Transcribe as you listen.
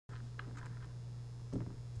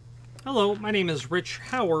Hello, my name is Rich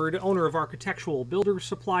Howard, owner of Architectural Builders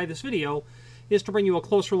Supply. This video is to bring you a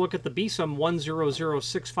closer look at the Besam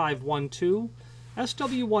 1006512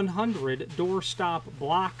 SW100 doorstop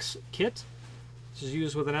blocks kit. This is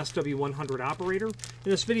used with an SW100 operator. And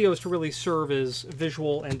this video is to really serve as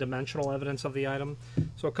visual and dimensional evidence of the item.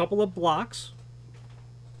 So a couple of blocks,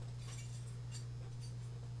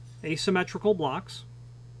 asymmetrical blocks.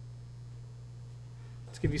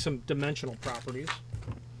 Let's give you some dimensional properties.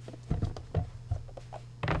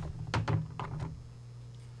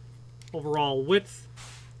 Overall width,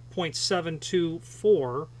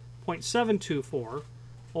 0.724.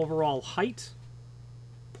 Overall height,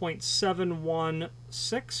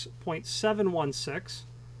 0.716.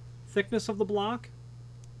 Thickness of the block,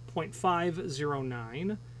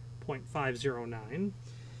 0.509.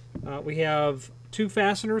 We have two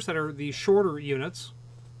fasteners that are the shorter units.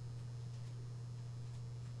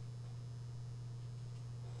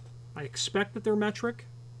 I expect that they're metric.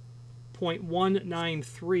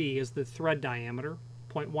 0.193 is the thread diameter,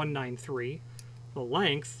 0.193. The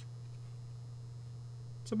length,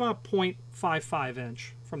 it's about 0.55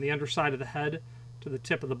 inch from the underside of the head to the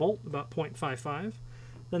tip of the bolt, about 0.55.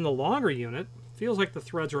 Then the longer unit, feels like the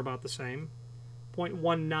threads are about the same,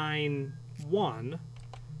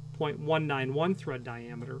 0.191 thread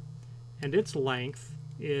diameter, and its length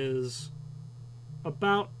is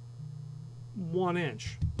about 1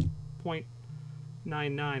 inch,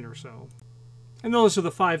 0.99 or so. And those are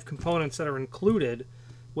the 5 components that are included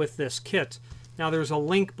with this kit. Now there's a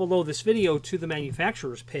link below this video to the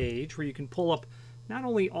manufacturer's page where you can pull up not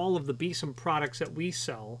only all of the Besam products that we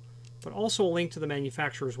sell, but also a link to the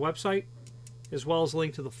manufacturer's website, as well as a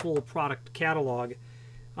link to the full product catalog.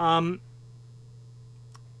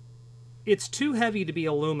 It's too heavy to be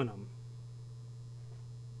aluminum.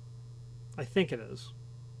 I think it is.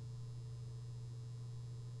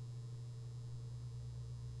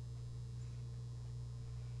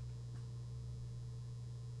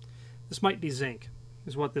 This might be zinc,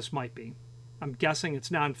 is what this might be. I'm guessing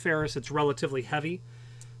it's non-ferrous, it's relatively heavy.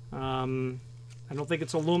 I don't think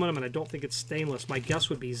it's aluminum, and I don't think it's stainless. My guess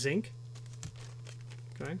would be zinc.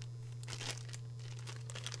 Okay.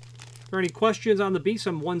 If there are any questions on the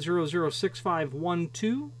Besam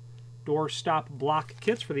 1006512 doorstop block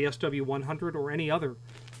kits for the SW100 or any other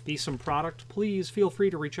Besam product, please feel free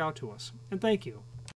to reach out to us. And thank you.